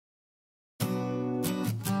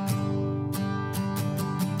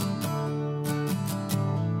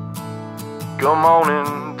Come on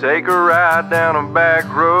and take a ride down a back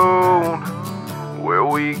road where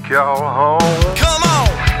we call home. Come on!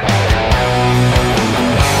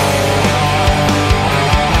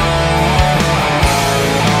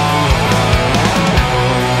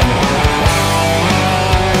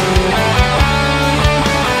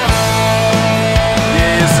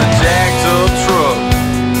 Yeah, it's a jacked up truck,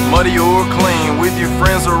 muddy or clean, with your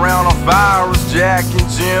friends around a fire. It's Jack and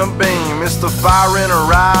Jim Beam. It's the fire in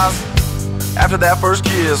her eyes after that first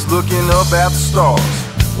kiss, looking up at the stars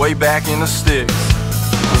way back in the sticks.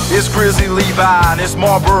 It's Grizzly Levi and it's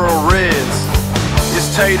Marlboro Reds.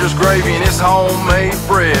 It's taters, gravy, and it's homemade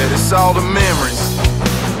bread. It's all the memories,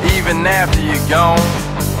 even after you're gone.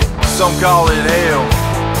 Some call it hell,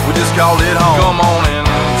 we just call it home. Come on and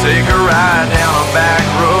take a ride down a back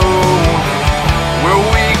road where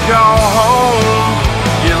we call home.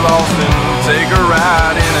 Get lost and take a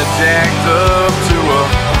ride in a jacked up to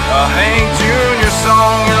a Hank Jr.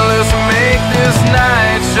 song, and let's make this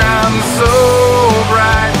night shine so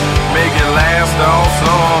bright. Make it last all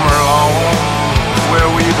summer long. It's where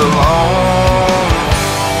we belong.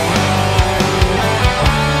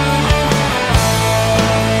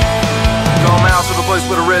 Come out to the place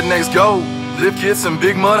where the rednecks go, lift kits and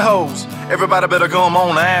big mud hoes. Everybody better come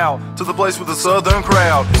on out to the place with the southern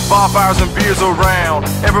crowd. Bonfires and beers around,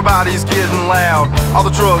 everybody's getting loud. All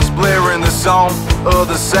the trucks blaring the song of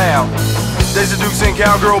the South. Daisy Dukes and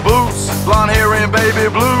cowgirl boots, blonde hair and baby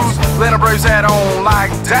blues. Atlanta Braves hat on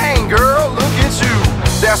like, dang girl, look at you.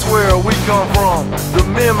 That's where we come from, the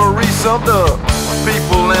memories summed up.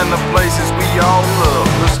 People and the places we all love.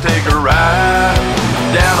 Let's take a ride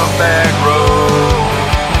down a back road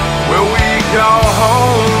where we call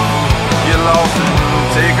home. Get lost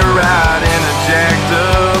and take a ride in a jacked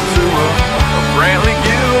up to a Brantley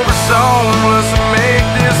Gilbert song. Let's make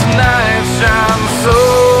this night shine so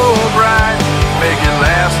bright. Make it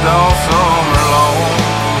last all summer long.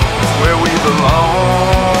 It's where we belong.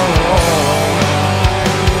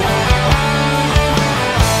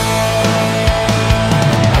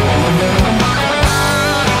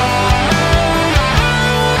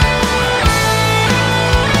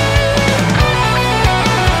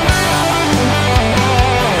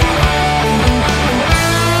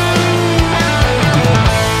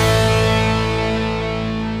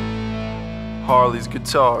 Harleys,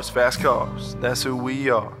 guitars, fast cars, that's who we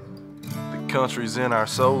are. The country's in our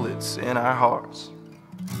soul, it's in our hearts.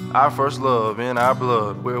 Our first love in our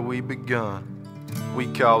blood, where we begun. We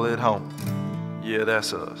call it home. Yeah,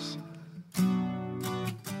 that's us.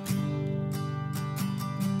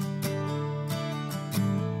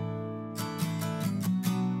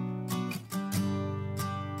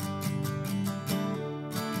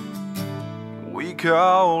 We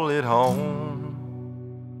call it home.